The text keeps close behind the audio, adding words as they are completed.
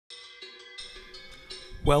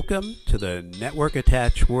Welcome to the network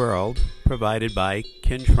attached world provided by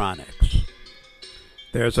Kintronics.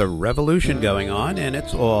 There's a revolution going on and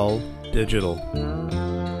it's all digital.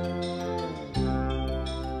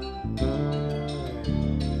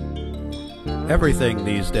 Everything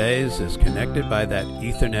these days is connected by that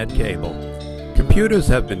Ethernet cable. Computers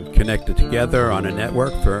have been connected together on a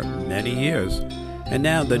network for many years, and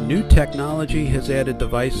now the new technology has added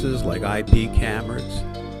devices like IP cameras,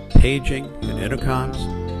 paging and intercoms,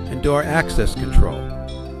 and door access control.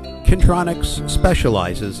 Kintronics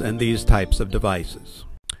specializes in these types of devices.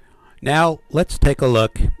 Now let's take a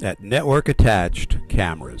look at network-attached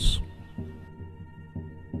cameras.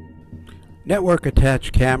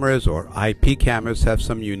 Network-attached cameras, or IP cameras, have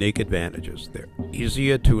some unique advantages. They're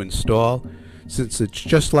easier to install since it's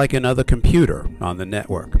just like another computer on the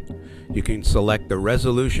network. You can select the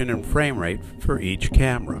resolution and frame rate for each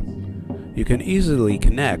camera. You can easily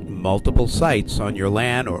connect multiple sites on your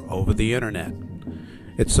LAN or over the internet.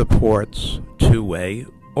 It supports two-way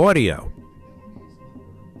audio.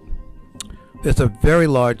 There's a very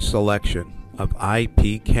large selection of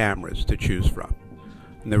IP cameras to choose from,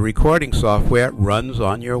 and the recording software runs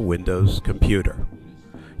on your Windows computer.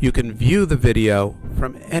 You can view the video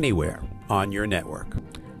from anywhere on your network.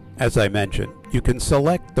 As I mentioned, you can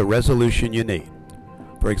select the resolution you need.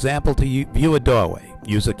 For example, to view a doorway,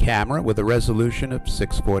 use a camera with a resolution of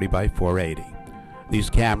 640 by 480.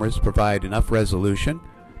 These cameras provide enough resolution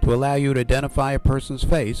to allow you to identify a person's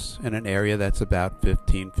face in an area that's about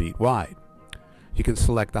 15 feet wide. You can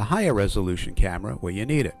select a higher resolution camera where you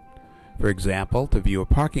need it. For example, to view a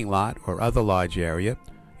parking lot or other large area,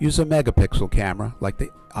 use a megapixel camera like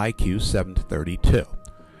the IQ732.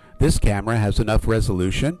 This camera has enough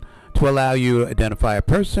resolution to allow you to identify a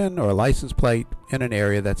person or a license plate in an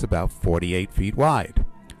area that's about 48 feet wide.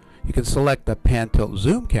 You can select a pan-tilt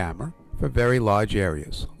zoom camera for very large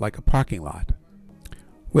areas, like a parking lot.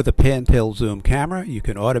 With a pan-tilt zoom camera, you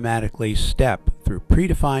can automatically step through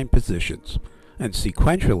predefined positions and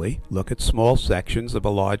sequentially look at small sections of a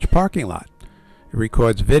large parking lot. It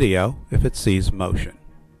records video if it sees motion.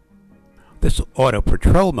 This auto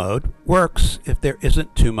patrol mode works if there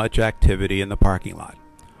isn't too much activity in the parking lot.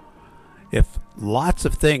 If lots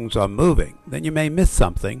of things are moving, then you may miss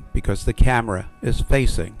something because the camera is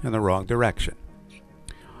facing in the wrong direction.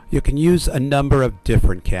 You can use a number of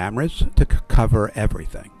different cameras to cover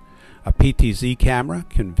everything. A PTZ camera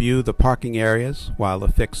can view the parking areas, while a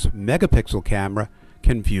fixed megapixel camera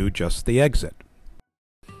can view just the exit.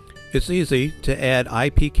 It's easy to add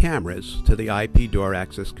IP cameras to the IP door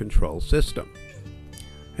access control system.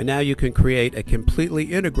 And now you can create a completely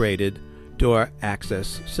integrated door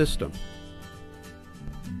access system.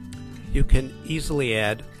 You can easily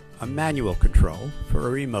add a manual control for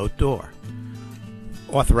a remote door.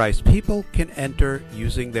 Authorized people can enter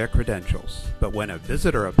using their credentials, but when a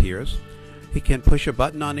visitor appears, he can push a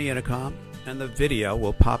button on the intercom and the video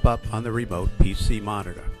will pop up on the remote PC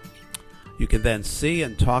monitor. You can then see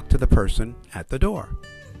and talk to the person at the door.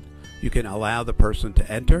 You can allow the person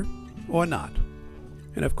to enter or not.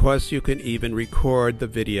 And of course, you can even record the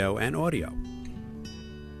video and audio.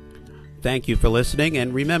 Thank you for listening,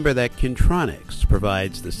 and remember that Kintronics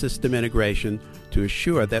provides the system integration to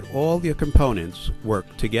assure that all your components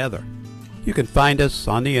work together. You can find us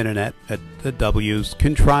on the internet at the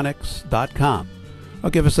Kintronics.com or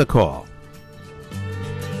give us a call